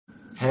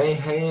Hey,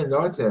 hey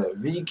Leute,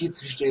 wie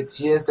geht's, wie steht's?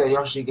 Hier ist der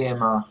Yoshi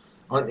Gamer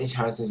und ich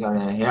heiße euch alle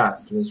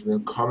herzlich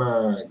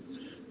willkommen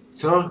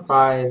zurück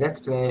bei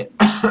Let's Play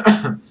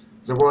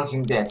The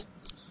Walking Dead.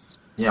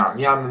 Ja,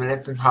 wir haben im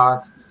letzten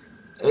Part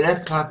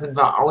sind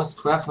wir aus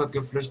Crawford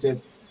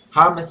geflüchtet,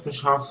 haben es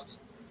geschafft,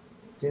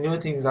 die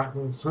nötigen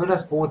Sachen für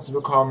das Boot zu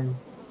bekommen.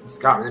 Es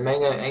gab eine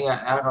Menge enger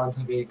Ärger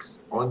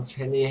unterwegs und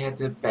Kenny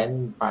hätte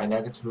Ben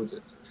beinahe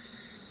getötet.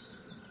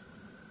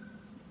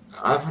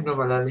 Einfach nur,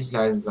 weil er nicht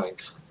leise sein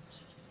kann.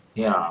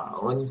 Ja,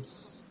 und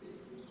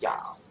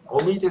ja,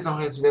 Omid ist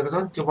auch jetzt wieder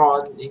gesund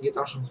geworden, ihm geht es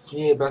auch schon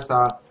viel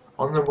besser.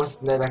 Und wir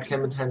mussten leider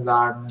Clementine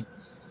sagen,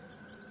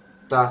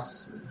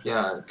 dass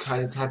wir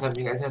keine Zeit haben,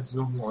 ihre Eltern zu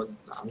suchen, und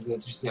da haben sie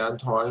natürlich sehr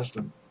enttäuscht.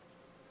 Und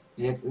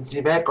jetzt ist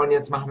sie weg und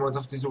jetzt machen wir uns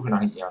auf die Suche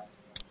nach ihr.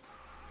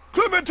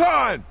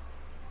 Clementine!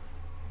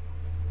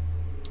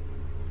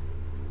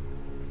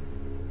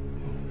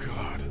 Oh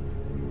God.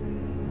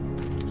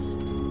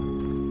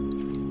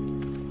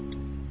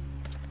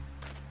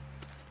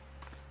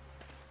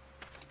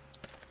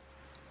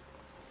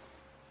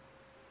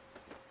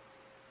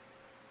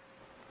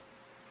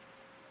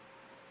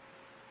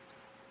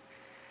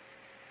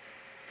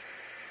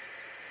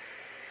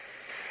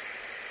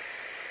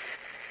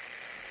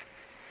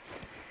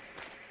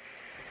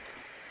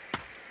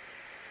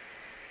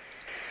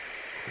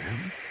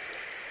 Them?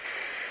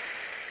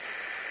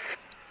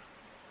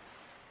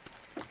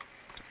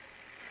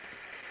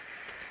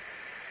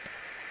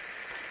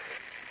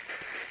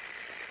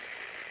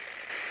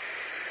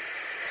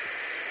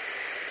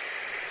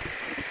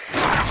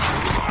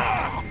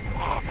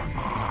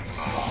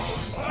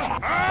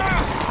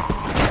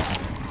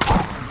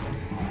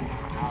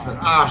 Für den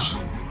Arsch!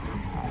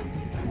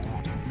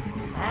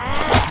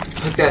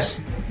 Fick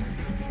dich!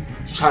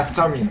 Scheiß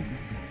Zombie!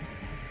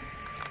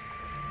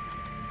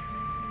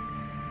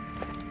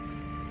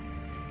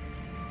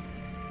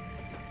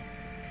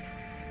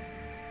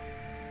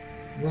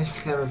 Nicht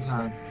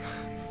Clementine.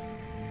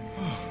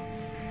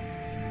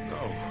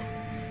 No.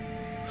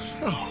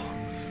 No.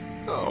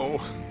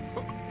 No.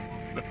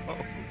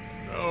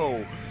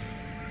 No.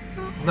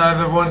 Nein,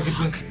 wir wurden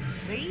gebissen.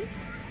 Lee?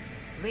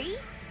 Lee?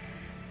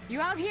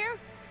 You out here?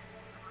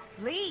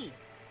 Lee?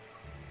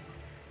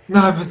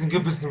 Nein, wir sind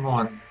gebissen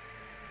worden.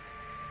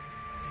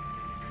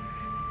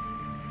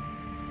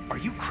 Are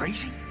you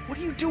crazy? What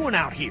are you doing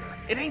out here?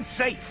 It ain't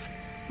safe.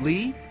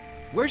 Lee?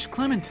 Where's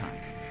Clementine?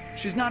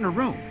 She's not in her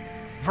room.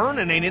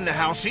 Vernon ain't in the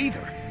house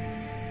either.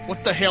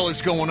 What the hell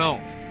is going on?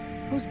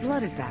 Whose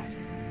blood is that?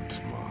 It's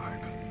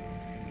mine.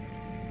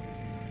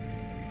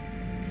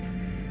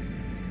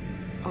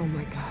 Oh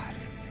my god.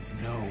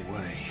 No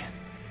way.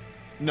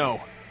 No.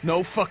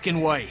 No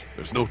fucking way.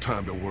 There's no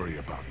time to worry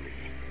about me.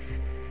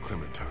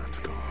 Clementine's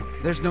gone.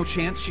 There's no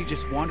chance she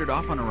just wandered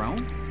off on her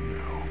own?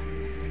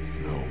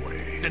 No. No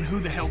way. Then who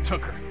the hell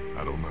took her?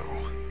 I don't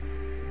know.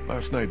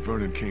 Last night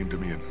Vernon came to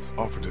me and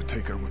offered to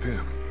take her with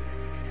him.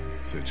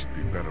 Said she'd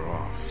be better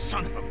off.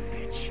 Son of a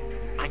bitch.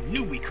 I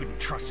knew we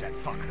couldn't trust that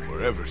fucker.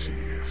 Wherever she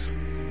is,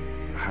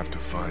 I have to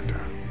find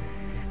her.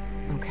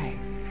 Okay.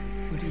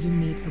 What do you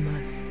need from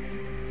us?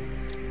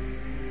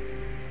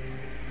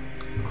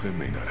 Clem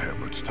may not have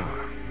much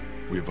time.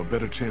 We have a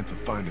better chance of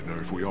finding her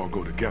if we all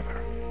go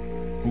together.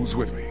 Who's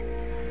with me?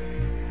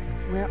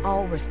 We're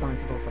all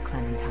responsible for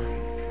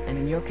Clementine, and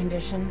in your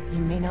condition, you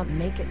may not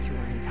make it to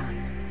her in time.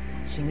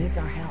 She needs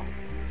our help.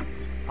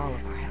 All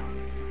of our help.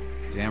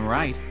 Damn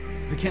right.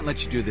 We can't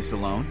let you do this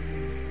alone.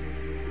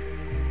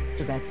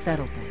 So that's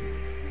settled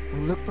then.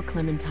 We'll look for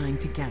Clementine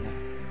together.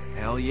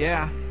 Hell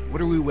yeah. What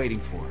are we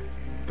waiting for?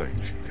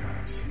 Thanks, you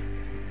guys.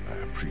 I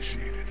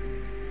appreciate it.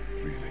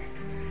 Really.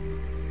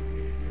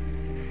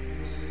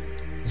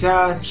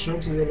 Tja, es ist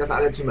schön zu sehen, dass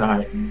alle zu mir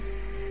halten.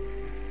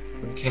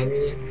 Und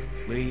Kenny?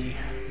 Lee,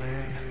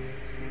 man.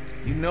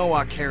 You know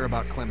I care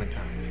about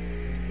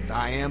Clementine. And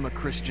I am a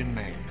Christian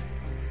man.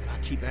 And I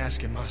keep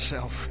asking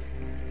myself,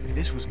 if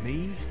this was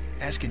me,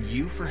 asking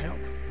you for help,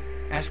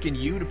 asking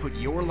you to put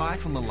your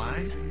life on the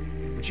line,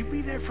 would you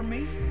be there for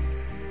me?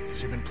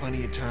 Because there have been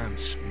plenty of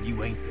times when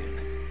you ain't been.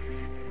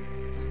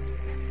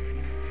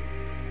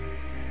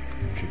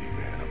 Kitty,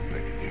 man, I'm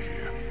begging you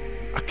here.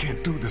 I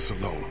can't do this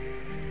alone.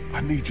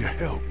 I need your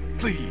help,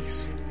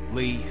 please.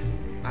 Lee,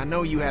 I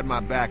know you had my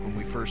back when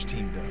we first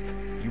teamed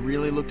up. You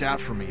really looked out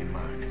for me and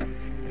mine.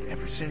 But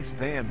ever since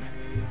then,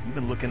 you've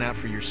been looking out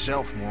for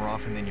yourself more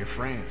often than your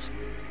friends.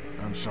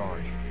 I'm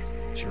sorry,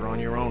 but you're on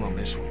your own on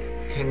this one.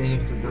 Kenny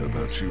hilft dem What Bild.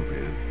 about you,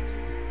 Ben?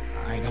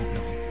 I don't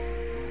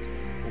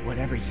know.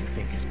 Whatever you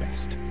think is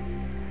best.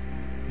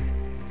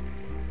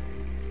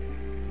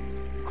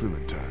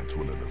 Clementine's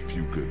one of the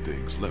few good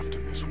things left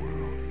in this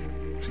world.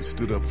 She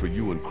stood up for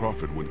you and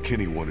Crawford when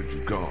Kenny wanted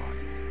you gone.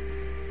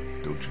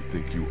 Don't you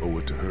think you owe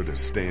it to her to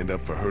stand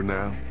up for her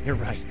now? You're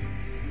right.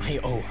 I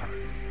owe her.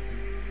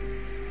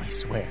 I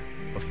swear,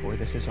 before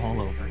this is all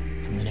over,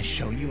 I'm gonna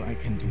show you I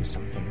can do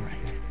something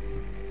right.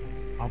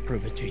 I'll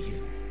prove it to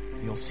you.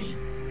 You'll see.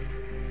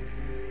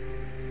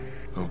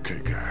 Okay,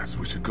 guys,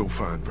 we should go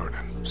find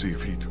Vernon, see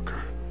if he took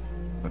her.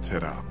 Let's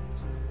head out.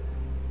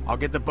 I'll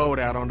get the boat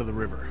out onto the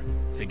river.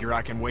 Figure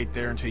I can wait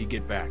there until you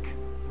get back.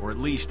 Or at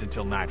least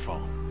until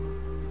nightfall.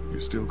 You're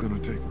still gonna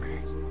take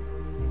me?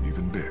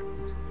 Even dead?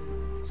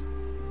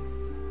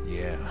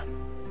 Yeah.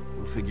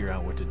 We'll figure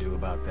out what to do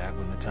about that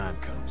when the time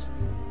comes.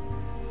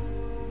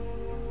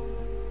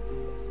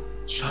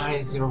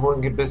 Scheiße, wir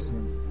wurden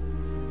gebissen.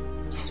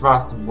 Das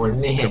war's wohl.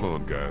 Nee. Come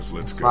on, guys,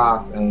 let's Das go.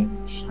 war's, ey.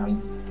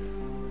 Scheiße.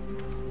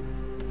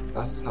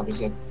 Das habe ich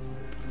jetzt...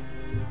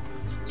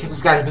 Ich hätte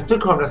es gar nicht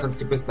mitbekommen, dass er uns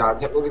gebissen hat.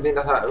 Ich habe nur gesehen,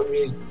 dass er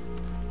irgendwie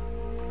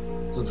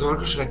so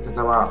zurückgeschreckt ist,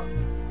 aber...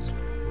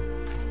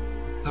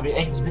 Das habe ich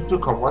echt nicht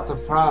mitbekommen. What the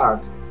fuck?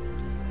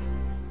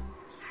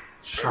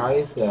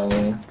 Scheiße,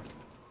 ey.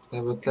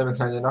 Da wird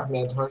Clementine ja noch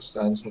mehr enttäuscht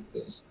sein, schätze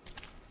ich.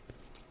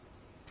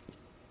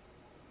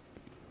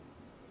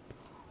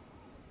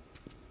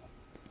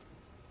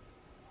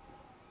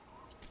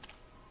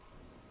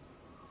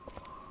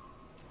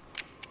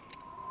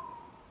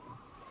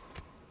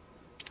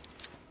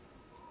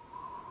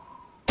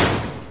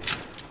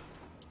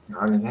 Sind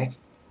alle weg?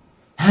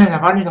 Hä,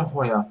 da waren die doch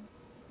vorher.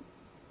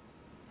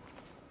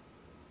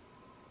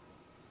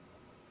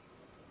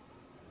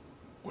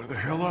 Where the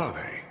hell are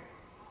they?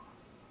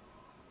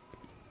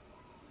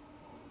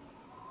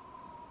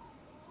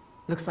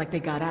 Looks like they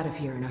got out of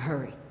here in a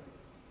hurry.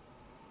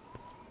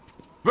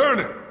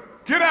 Vernon,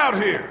 get out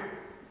here!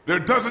 There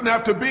doesn't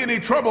have to be any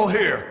trouble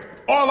here.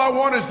 All I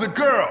want is the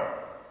girl.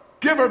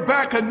 Give her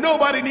back and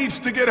nobody needs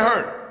to get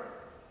hurt.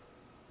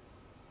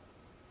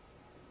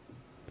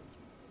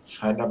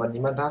 Scheint aber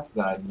niemand da zu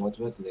sein,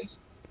 wortwörtlich.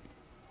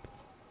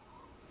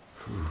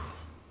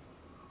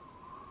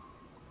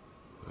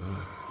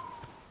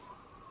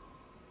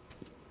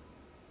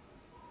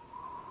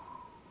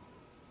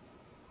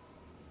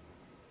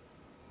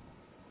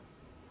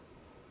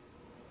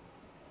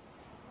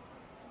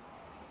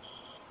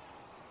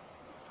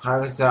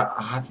 Frage ist ja,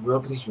 hat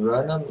wirklich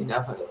Vernon ihn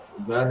einfach,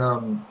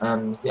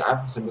 sie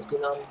einfach so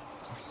mitgenommen?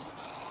 Das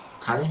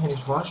kann ich mir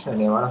nicht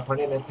vorstellen. Er war da voll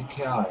der nette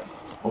Kerl.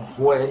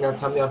 Obwohl in der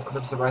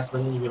Zombie-Apokalypse weiß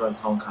man nie, wie man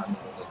trauen kann.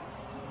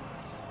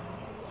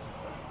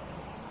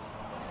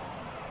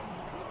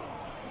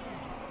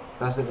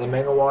 Das sind eine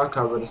Menge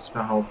Walker, würde ich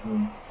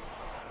behaupten.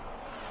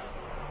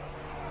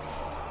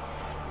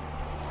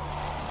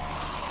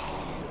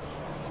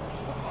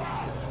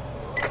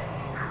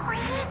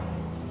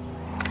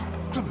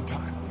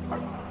 Clementine,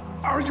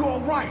 are you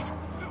all right?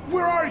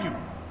 Where are you?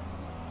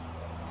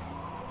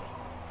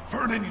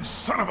 Vernon, you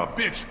son of a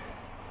bitch!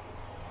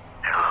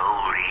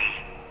 Hello, Lee.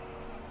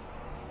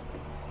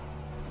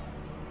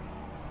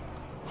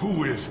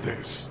 Who is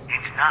this?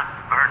 It's not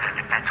Vernon,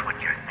 if that's what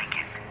you're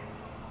thinking.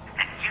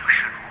 And you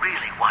should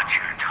really watch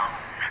your tone.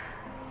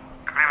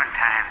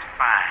 Clementine's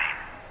fine.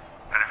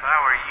 But if I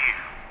were you,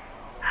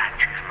 I'd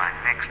choose my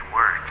next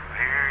words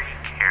very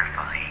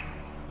carefully.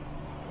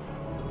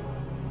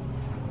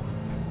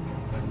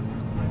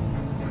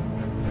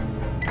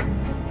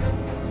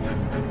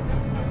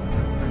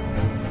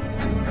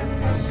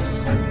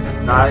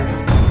 Nein.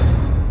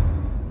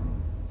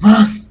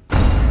 Was?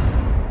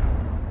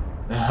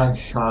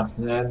 Ernsthaft,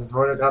 ne? Das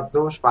wurde gerade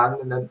so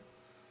spannend und dann...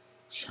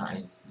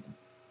 Scheiße.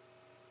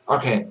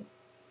 Okay.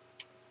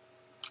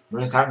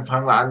 Würde ich sagen,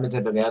 fangen wir an mit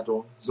der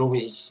Bewertung. So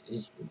wie ich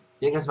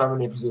jedes Mal, wenn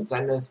die Episode zu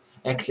Ende ist,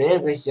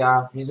 erkläre ich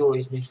ja, wieso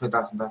ich mich für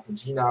das und das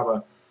entschieden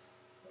habe.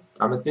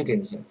 Damit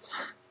beginne ich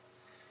jetzt.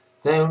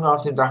 Der Junge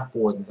auf dem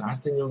Dachboden.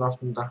 Hast du den Jungen auf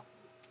dem Dachboden?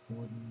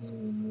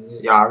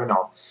 Ja,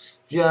 genau.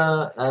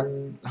 Wir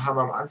haben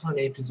am Anfang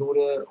der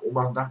Episode oben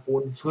auf dem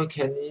Dachboden für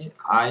Kenny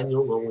einen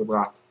Jungen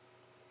umgebracht,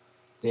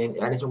 den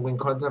er nicht umbringen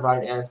konnte,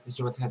 weil er es nicht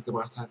übers Herz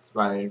gebracht hat,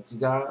 weil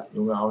dieser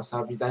Junge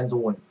aussah wie sein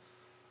Sohn,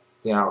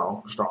 der aber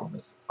auch gestorben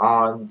ist.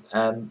 Und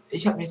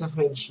ich habe mich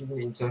dafür entschieden,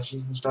 ihn zu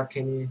erschießen statt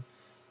Kenny.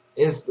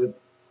 Ich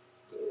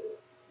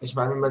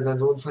meine, wenn man seinen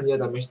Sohn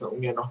verliert, dann möchte man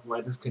ungern noch ein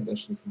weiteres Kind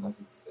erschießen.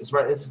 Das ist, ich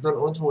meine, es ist nur ein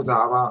Untoter,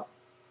 aber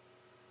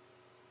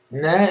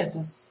ne, es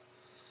ist...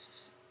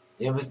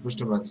 Ihr wisst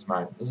bestimmt, was ich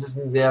meine. Es ist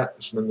ein sehr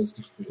schlimmes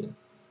Gefühl.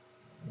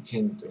 Ein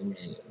Kind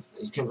irgendwie.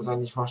 Ich könnte mir auch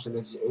nicht vorstellen,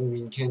 dass ich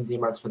irgendwie ein Kind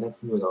jemals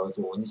verletzen würde oder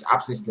so. Und nicht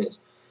absichtlich.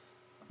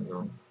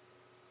 Also,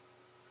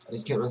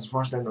 ich könnte mir das nicht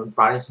vorstellen. Und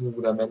weil ich ein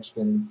guter Mensch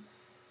bin,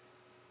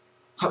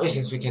 habe ich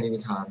das für Kenny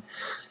getan.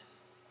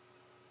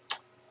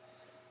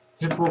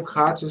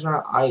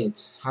 Hippokratischer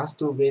Eid. Hast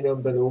du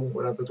wen belogen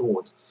oder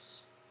bedroht?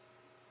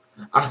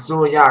 Ach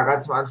so, ja,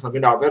 ganz am Anfang.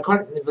 Genau. Wir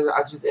konnten,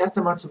 als wir das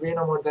erste Mal zu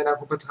Venom und seiner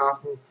Gruppe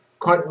trafen,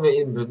 konnten wir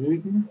ihn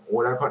belügen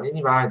oder konnten ihm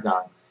die Wahrheit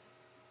sagen.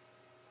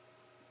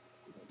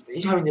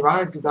 Ich habe ihm die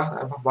Wahrheit gesagt,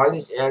 einfach weil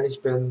ich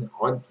ehrlich bin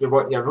und wir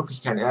wollten ja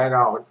wirklich keinen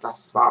Ärger und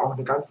das war auch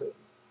eine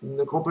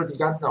Gruppe, die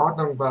ganz in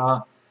Ordnung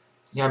war.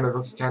 Die haben mir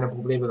wirklich keine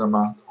Probleme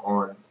gemacht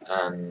und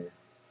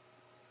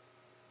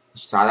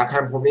ich sah da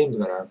kein Problem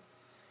drin.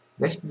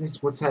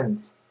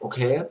 66%,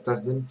 okay,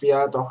 das sind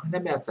wir doch in der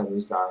Mehrzahl, würde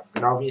ich sagen.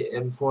 Genau wie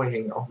im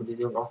Vorhängen, auch mit den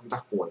Jungen auf dem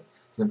Dachboden.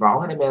 Sind wir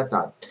auch in der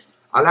Mehrzahl.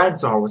 Allein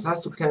zu Hause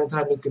hast du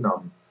Clementime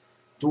mitgenommen.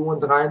 Du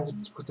und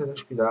 73% der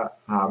Spieler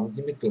haben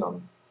sie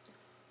mitgenommen.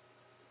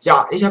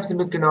 Ja, ich habe sie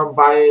mitgenommen,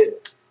 weil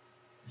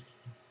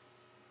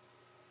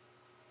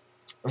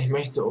Und ich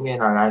möchte sie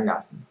ungern allein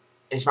lassen.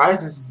 Ich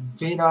weiß, es ist ein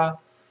Fehler,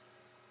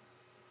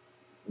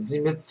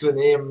 sie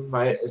mitzunehmen,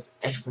 weil es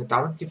echt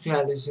verdammt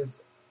gefährlich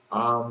ist.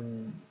 Aber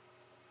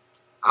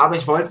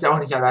ich wollte sie auch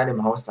nicht alleine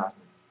im Haus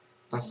lassen.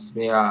 Das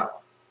wäre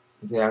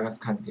sehr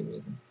riskant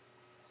gewesen.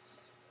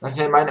 Das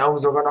wäre in meinen Augen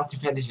sogar noch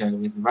gefährlicher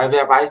gewesen, weil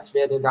wer weiß,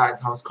 wer denn da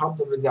ins Haus kommt,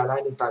 und wenn sie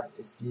allein ist, dann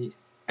ist sie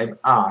im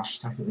Arsch,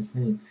 dann ist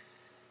sie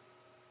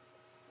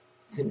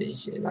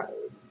ziemlich,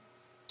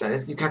 dann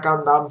ist die Kacke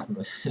am Dampfen.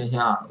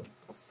 Ja,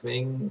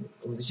 deswegen,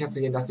 um sicher zu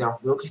gehen, dass ja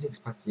auch wirklich nichts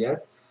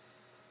passiert,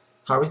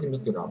 habe ich sie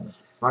mitgenommen.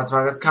 War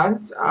zwar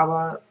riskant,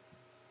 aber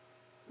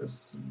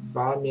es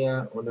war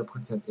mir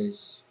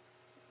hundertprozentig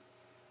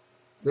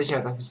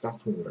sicher, dass ich das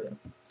tun würde.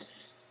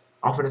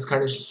 Auch wenn es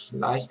keine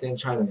leichte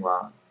Entscheidung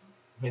war.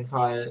 Auf jeden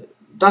Fall,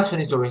 das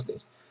finde ich so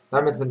wichtig.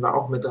 Damit sind wir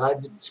auch mit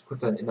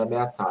 73% in der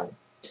Mehrzahl.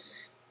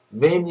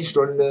 Wem die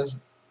Stunde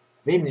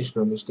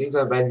schlägt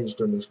oder wenn die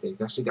Stunde schlägt.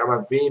 Da steht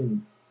aber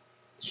wem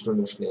die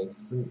Stunde schlägt. Das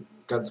ist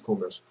ganz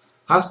komisch.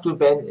 Hast du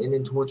Ben in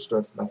den Tod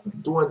stürzen lassen?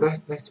 Du und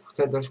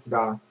 66% der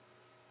Spieler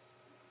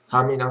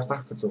haben ihn aufs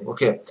Dach gezogen.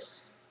 Okay.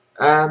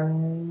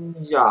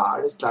 Ja,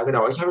 alles klar,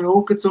 genau. Ich habe ihn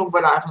hochgezogen,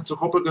 weil er einfach zur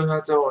Gruppe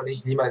gehörte und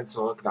ich niemanden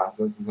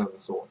zurücklasse. Das ist einfach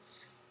so.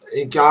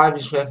 Egal wie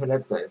schwer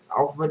verletzt er ist.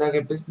 Auch wenn er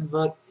gebissen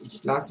wird,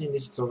 ich lasse ihn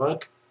nicht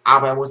zurück.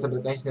 Aber er muss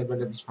damit rechnen, wenn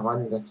er sich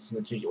verwandelt, dass ich ihn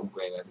natürlich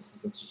umbringe. Das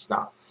ist natürlich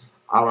klar.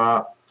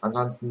 Aber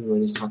ansonsten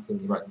würde ich trotzdem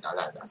niemanden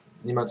allein lassen.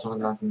 Niemand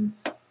zurücklassen.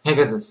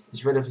 Vergiss es.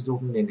 Ich würde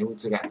versuchen, den EU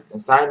zu retten.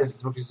 Es sei denn, es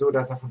ist wirklich so,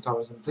 dass er von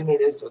Zauber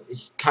umzingelt ist und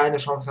ich keine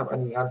Chance habe,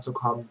 an ihn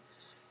ranzukommen.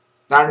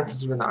 Dann ist es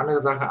natürlich eine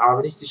andere Sache. Aber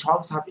wenn ich die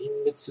Chance habe,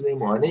 ihn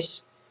mitzunehmen oder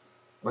nicht,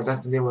 und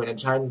das in dem Moment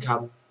entscheiden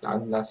kann,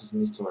 dann lasse ich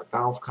ihn nicht zurück.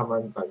 Darauf kann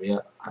man bei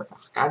mir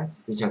einfach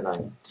ganz sicher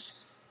sein.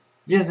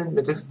 Wir sind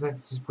mit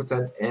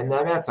 66% in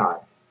der Mehrzahl.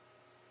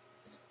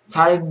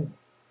 Zeigen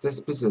des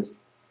Bisses.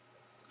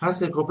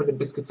 Hast du der Gruppe den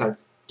Biss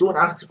gezeigt? Du und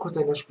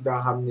 80% der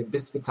Spieler haben den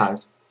Biss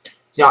gezeigt.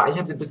 Ja, ich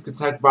habe den Biss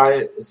gezeigt,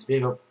 weil es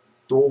wäre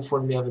doof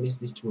von mir, wenn ich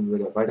es nicht tun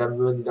würde. Weil dann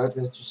würden die Leute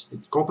natürlich,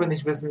 die Gruppe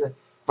nicht wissen,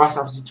 was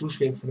auf sie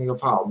zuschlägt für eine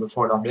Gefahr. Und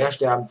bevor noch mehr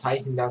sterben,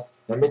 zeichnen das,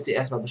 damit sie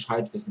erstmal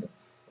Bescheid wissen.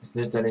 Es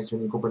nützt ja nichts,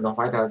 wenn die Gruppe noch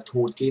weiter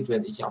tot geht,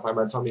 wenn ich auf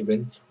einmal ein Zombie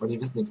bin und die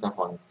wissen nichts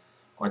davon.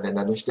 Und dann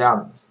dadurch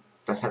sterben.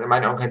 Das hat in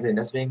meinen Augen keinen Sinn.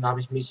 Deswegen habe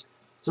ich mich,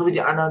 so wie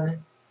die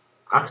anderen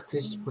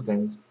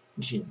 80%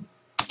 entschieden.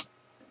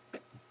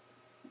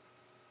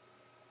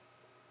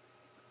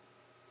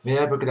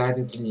 Wer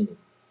begleitet Lee?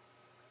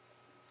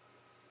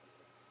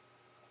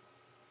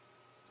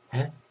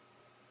 Hä?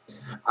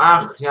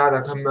 Ach, ja,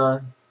 da können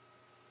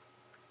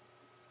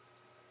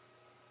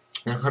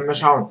wir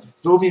schauen.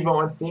 So wie wir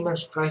uns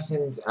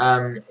dementsprechend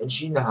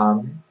entschieden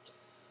haben,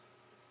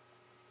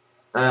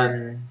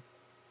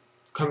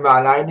 können wir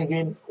alleine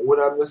gehen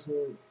oder müssen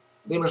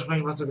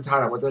dementsprechend, was wir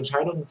getan haben. Unsere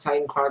Entscheidungen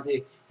zeigen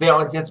quasi, wer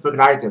uns jetzt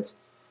begleitet.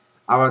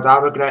 Aber da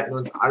begleiten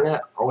uns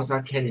alle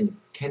außer Kenny.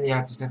 Kenny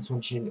hat sich dazu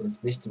entschieden,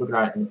 uns nicht zu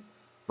begleiten,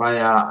 weil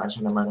er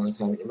anscheinend der Meinung ist,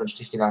 er hat immer im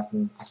Stich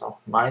gelassen, was auch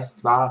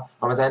meist war.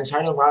 Aber seine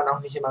Entscheidungen waren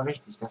auch nicht immer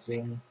richtig.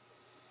 Deswegen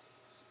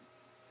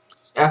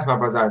erstmal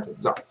beiseite.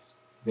 So,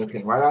 wir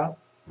klicken weiter.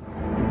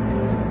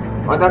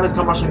 Und damit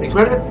kommen auch schon die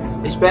Credits.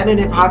 Ich beende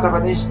den Part aber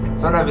nicht,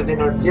 sondern wir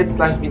sehen uns jetzt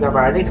gleich wieder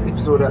bei der nächsten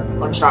Episode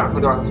und starten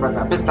von dort aus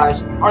weiter. Bis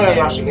gleich, euer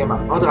Yoshi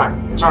Gamer. Haut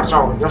rein. Ciao,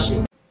 ciao,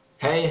 Yoshi.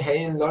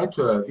 Hey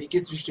Leute, wie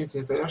geht's, wie steht's?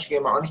 Hier ist der Yoshi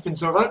Gamer und ich bin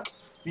zurück.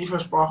 Wie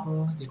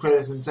versprochen, die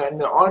Credits sind zu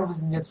Ende und wir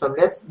sind jetzt beim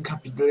letzten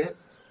Kapitel,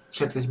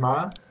 schätze ich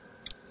mal.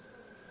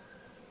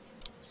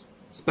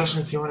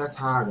 Special 400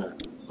 Tage.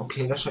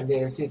 Okay, das scheint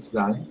DLC zu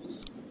sein.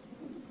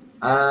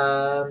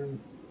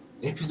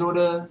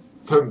 Episode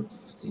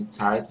 5. Die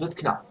Zeit wird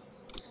knapp.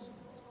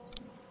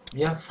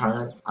 Wir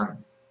fangen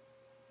an.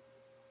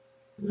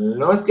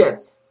 Los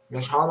geht's.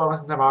 Wir schauen mal, was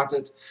uns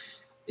erwartet.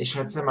 Ich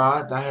schätze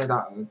mal, daher,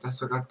 dass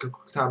wir gerade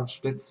geguckt haben,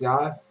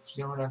 Spezial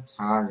 400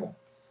 Tage.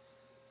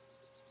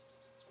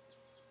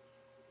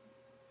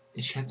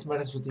 Ich schätze mal,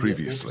 das wird die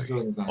letzte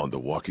Episode sein. On The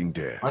Walking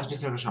Dead. Was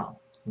bisher geschah?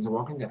 On The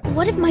Walking Dead.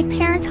 What if my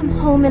parents come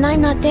home and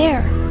I'm not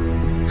there?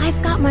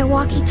 I've got my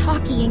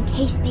walkie-talkie in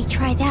case they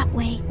try that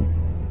way.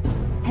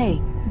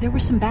 Hey, there were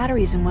some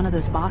batteries in one of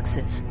those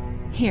boxes.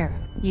 Here,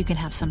 you can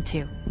have some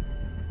too.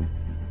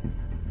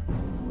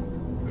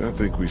 I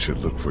think we should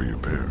look for your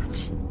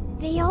parents.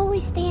 They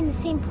always stay in the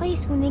same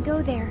place when they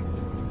go there.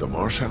 The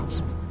Marsh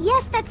House?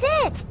 Yes, that's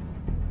it!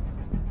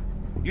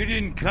 You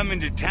didn't come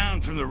into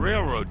town from the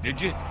railroad,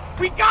 did you?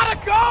 We gotta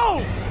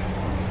go!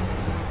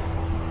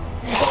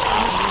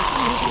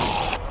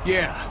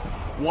 Yeah,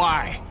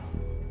 why?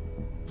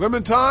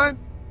 Clementine?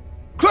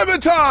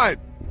 Clementine!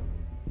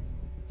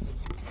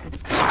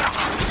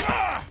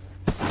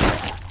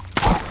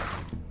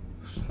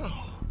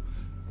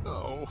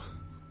 No.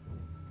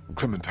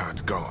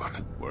 Clementine's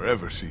gone.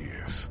 Wherever she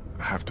is,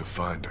 I have to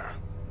find her.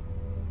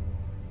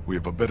 We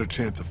have a better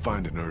chance of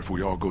finding her if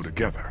we all go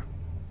together.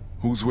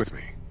 Who's with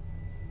me?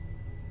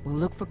 We'll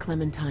look for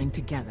Clementine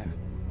together.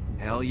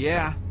 Hell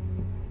yeah.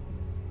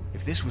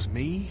 If this was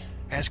me,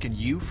 asking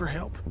you for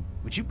help,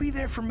 would you be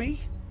there for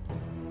me?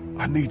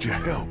 I need your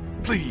help,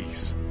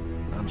 please.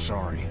 I'm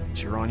sorry,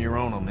 but you're on your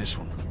own on this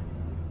one.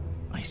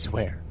 I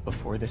swear,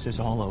 before this is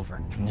all over,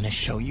 I'm gonna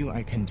show you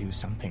I can do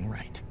something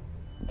right.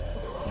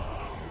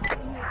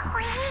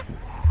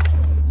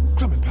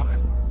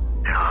 Clementine.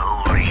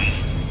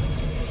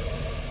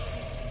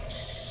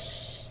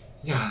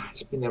 Ja,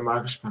 ich bin ja mal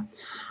gespannt,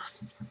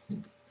 was jetzt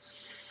passiert.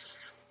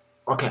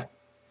 Okay.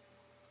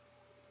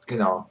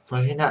 Genau.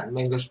 Vorhin hatten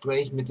wir ein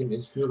Gespräch mit dem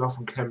Entführer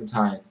von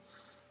Clementine.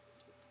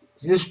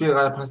 Diese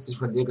Spielreihe passt sich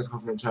von dir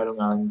getroffenen Entscheidungen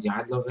an. Die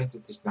Handlung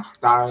richtet sich nach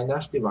deiner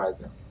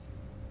Spielweise.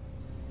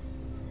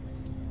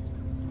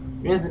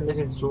 Wir sind mit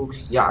dem Zug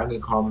hier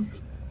angekommen.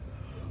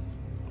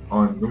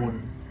 Und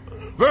nun...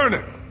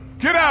 Vernon,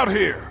 get out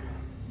here!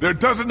 There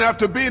doesn't have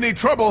to be any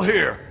trouble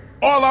here.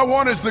 All I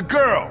want is the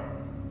girl.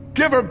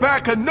 Give her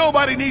back and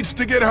nobody needs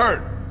to get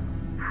hurt.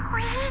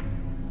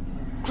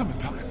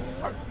 Clementine,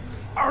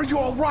 are you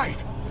all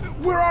right?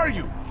 Where are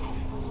you?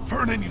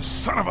 Vernon, you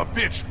son of a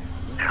bitch.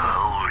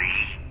 Hello,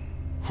 Lee.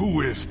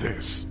 Who is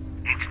this?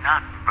 It's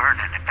not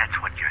Vernon, if that's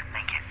what you're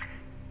thinking.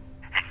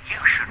 And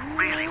you should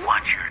really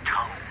watch your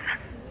tone.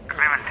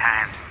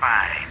 Clementine's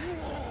fine.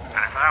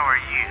 But if I were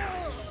you,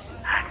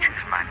 I'd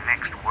choose my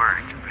next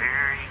words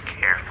very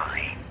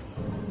carefully.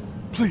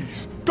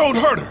 Please, don't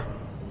hurt her.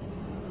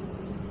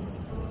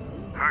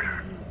 Hurt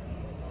her?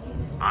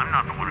 I'm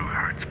not the one who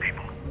hurts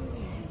people.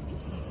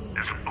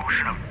 There's an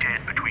ocean of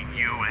dead between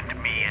you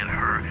and me and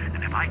her,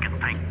 and if I can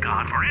thank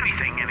God for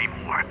anything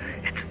anymore,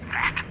 it's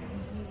that.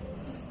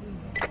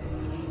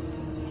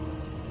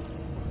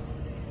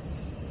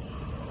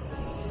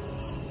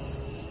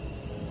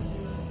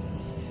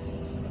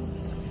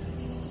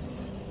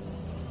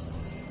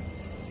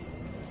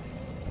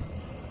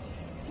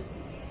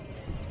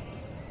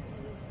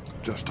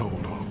 Just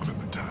hold on,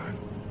 Clementine.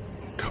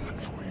 I'm coming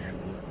for you.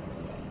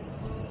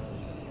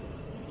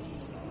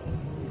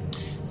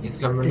 Jetzt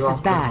können wir This nur is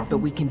auf bad, but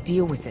we can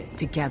deal with it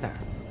together.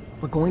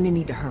 We're going to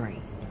need to hurry.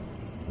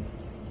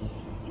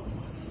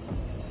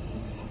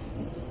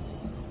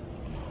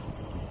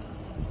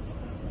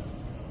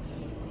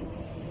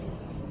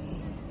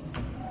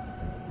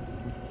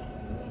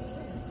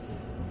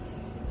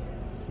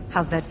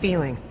 How's that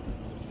feeling?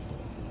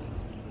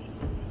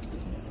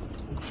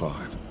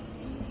 Fine.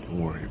 Don't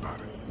worry about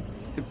it.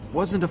 It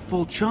wasn't a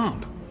full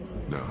chomp.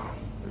 No,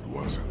 it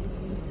wasn't.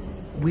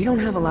 We don't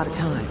have a lot of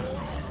time.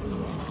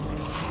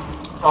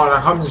 Oh, da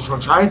kommen sie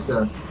schon.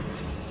 Scheiße.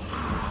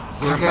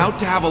 We're about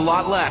to have a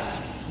lot less.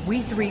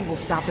 We three will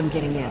stop them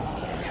getting in.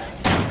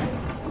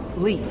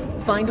 Lee,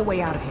 find a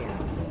way out of here.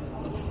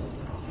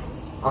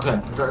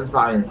 Okay, wir sollten uns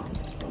beeilen.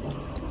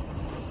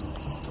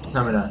 Was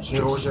haben wir da?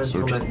 Chirurgische Just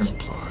surgical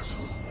Instrumente.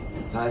 supplies.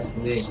 Da ist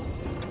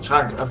nichts.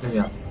 Schrank, öffnen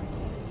wir.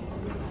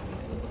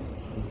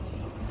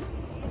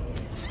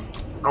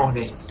 Auch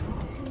nichts.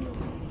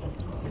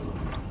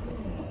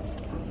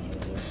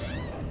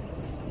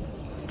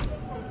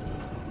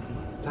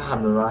 Da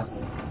haben wir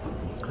was.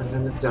 Das könnte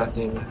nützlich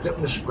aussehen.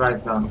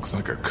 Rippenspreizer. Looks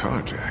like a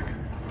carjack.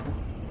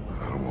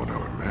 I don't want to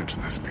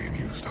imagine this being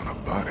used on a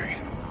body.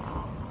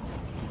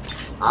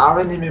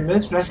 Aber nehmen wir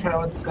mit, vielleicht kann er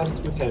uns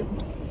ganz gut helfen.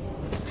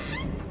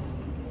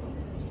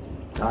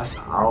 Da ist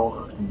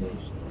auch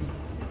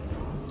nichts.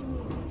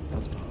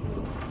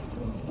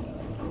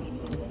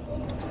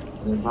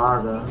 Eine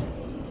Waage.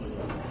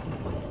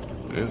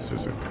 This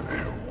isn't gonna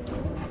help.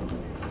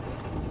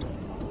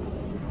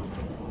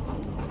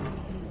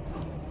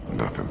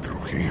 Nothing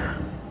through here.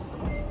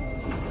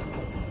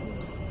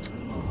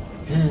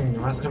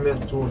 Was können wir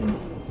jetzt tun?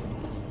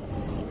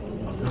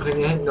 Wir können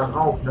hier hinten noch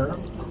rauf, ne?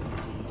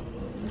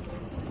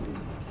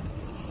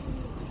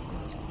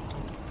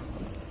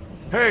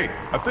 Hey,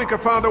 I think I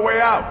found a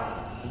way out.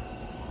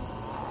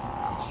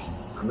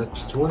 Mit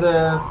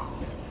Pistole.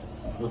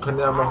 Wir können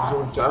ja mal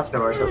versuchen zu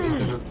öffnen, aber ich glaube nicht,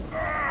 dass es.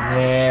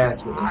 Nee,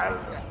 es wird nicht.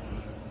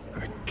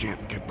 I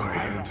can't get my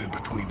hands in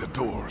between the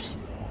doors.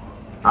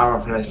 Aber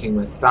vielleicht kriegen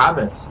wir es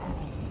damit.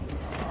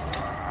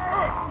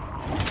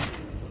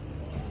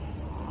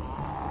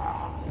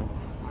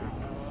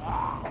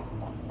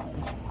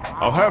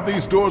 I'll have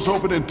these doors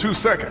open in 2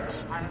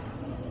 seconds.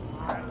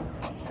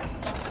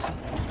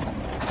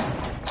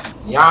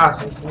 Ja, es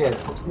funktioniert.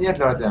 Es funktioniert,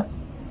 Leute.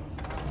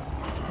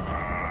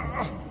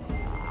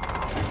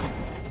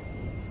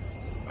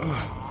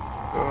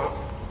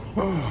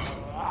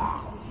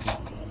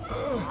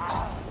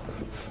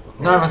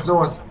 Na, was ist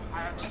los?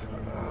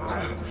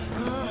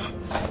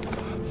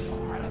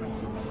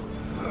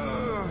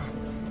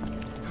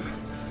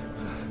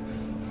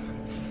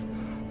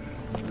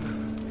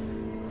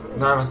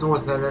 Nein, was ist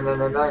los? Nein, nein, nein,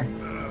 nein, nein.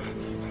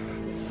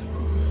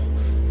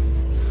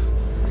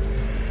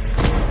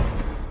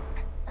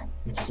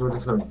 Episode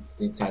 5.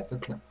 Die Zeit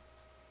wird knapp.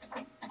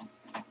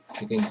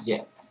 Beginnt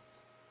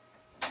jetzt.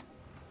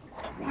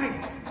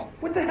 Christ,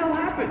 what the hell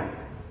happened?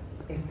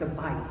 It's the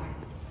bite.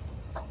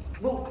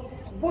 Well,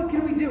 what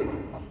can we do?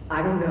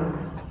 I don't know.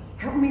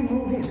 Help me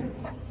move in.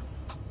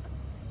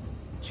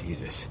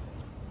 Jesus.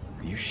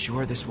 Are you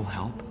sure this will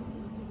help?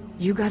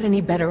 You got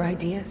any better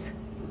ideas?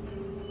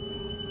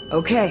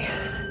 Okay,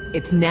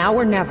 it's now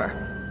or never.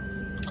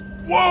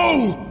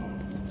 Whoa!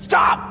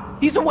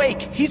 Stop! He's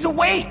awake! He's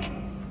awake!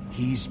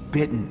 He's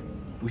bitten.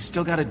 We've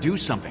still got to do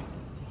something.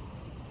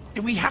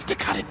 Do we have to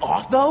cut it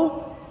off,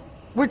 though?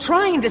 We're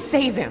trying to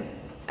save him.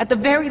 At the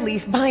very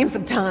least, buy him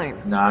some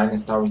time. Nein,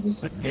 das glaube ich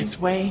nicht. But this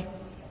way?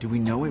 Do we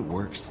know it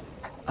works?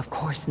 Of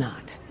course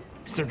not.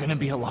 Is there gonna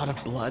be a lot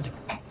of blood?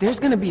 There's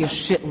gonna be a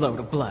shitload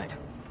of blood.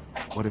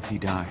 What if he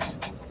dies?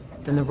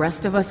 Then the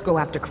rest of us go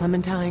after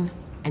Clementine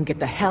and get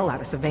the hell out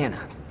of Savannah.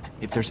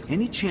 If there's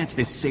any chance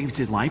this saves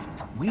his life,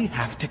 we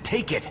have to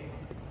take it.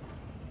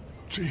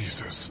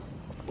 Jesus.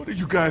 What are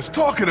you guys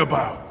talking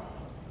about?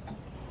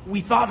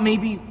 We thought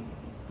maybe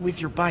with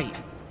your bite.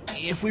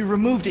 If we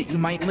removed it, you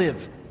might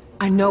live.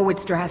 I know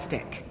it's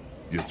drastic.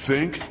 You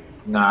think?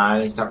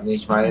 Nein, ich glaube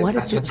nicht, weil What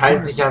das if it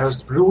verteilt sich ja works?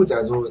 durchs Blut,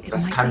 also It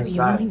das might kann be nicht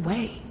the only sein.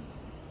 way.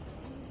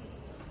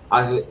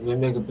 Also,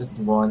 wenn wir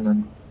gebissen worden,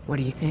 dann... What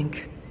do you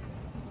think?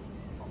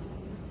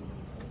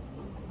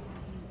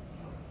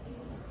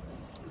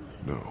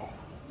 No.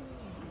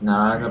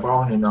 Nein, wir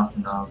brauchen den noch.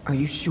 No. Are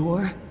you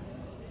sure?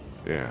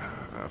 Yeah,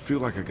 I feel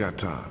like I got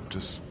time.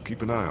 Just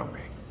keep an eye on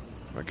me.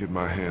 If I get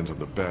my hands on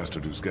the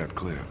bastard who's got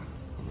Clem,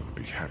 I'm gonna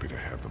be happy to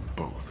have them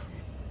both.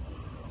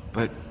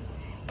 But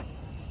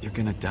you're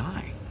gonna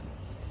die.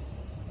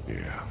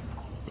 Yeah,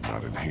 but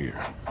not in here.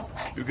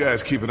 You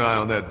guys keep an eye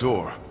on that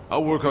door.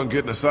 I'll work on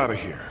getting us out of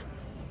here.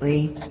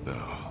 Lee? No.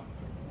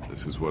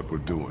 This is what we're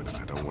doing, and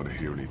I don't want to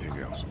hear anything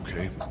else,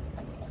 okay?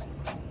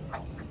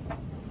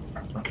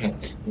 Okay.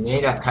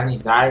 Nee, das kann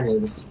nicht sein.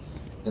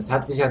 Das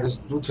hat sich ja durch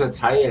Blut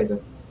verteilt.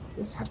 Das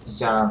hat sich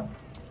ja...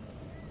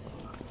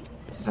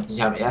 Das hat sich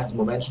ja im ersten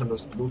Moment schon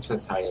durchs Blut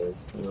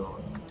verteilt. Also,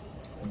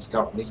 ich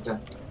glaube nicht,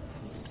 dass...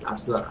 Das ist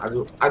absolut...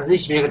 Also, an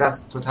sich wäre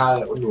das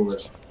total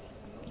unlogisch.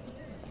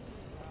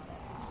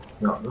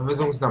 So, wir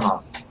versuchen es nochmal.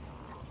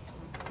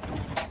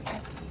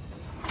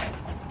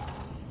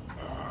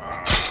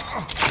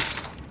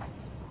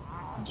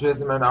 Die Tür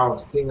ist immerhin auf.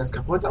 Das Ding ist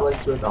kaputt, aber die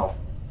Tür ist auf.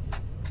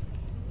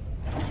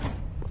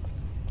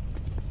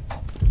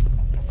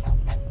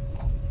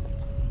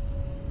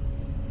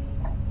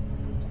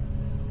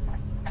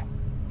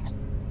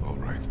 All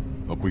right,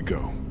 up we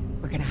go.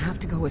 We're gonna have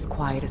to go as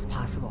quiet as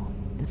possible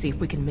and see if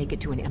we can make it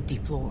to an empty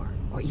floor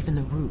or even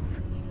the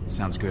roof.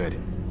 Sounds good.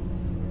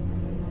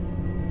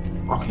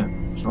 Okay,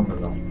 schauen wir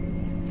mal.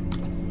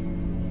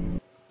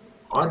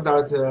 Und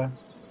Leute,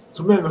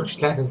 tut mir wirklich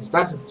leid, dass ich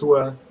das jetzt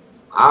tue,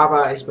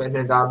 aber ich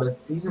beende damit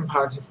diesen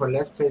Part von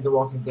Let's Play The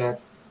Walking Dead,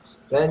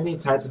 denn die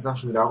Zeit ist auch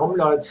schon wieder rum,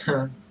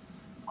 Leute.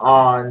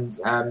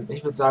 Und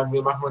ich würde sagen,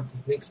 wir machen uns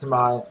das nächste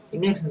Mal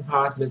im nächsten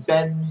Part mit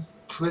Ben,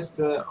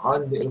 Crystal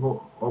und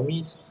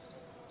Omid.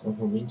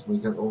 Omid, wo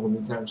ich gerade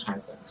Omid sagen,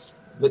 scheiße.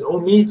 Mit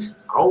Omid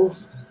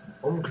auf,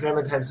 um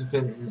Clementine zu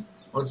finden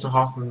und zu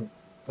hoffen,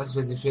 dass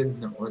wir sie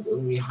finden und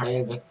irgendwie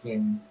heil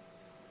wegbringen,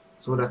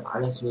 so dass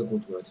alles wieder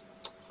gut wird.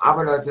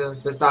 Aber Leute,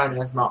 bis dahin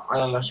erstmal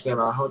euer Yoshi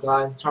Gamer. Haut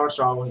rein. Ciao,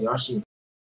 ciao, Yoshi.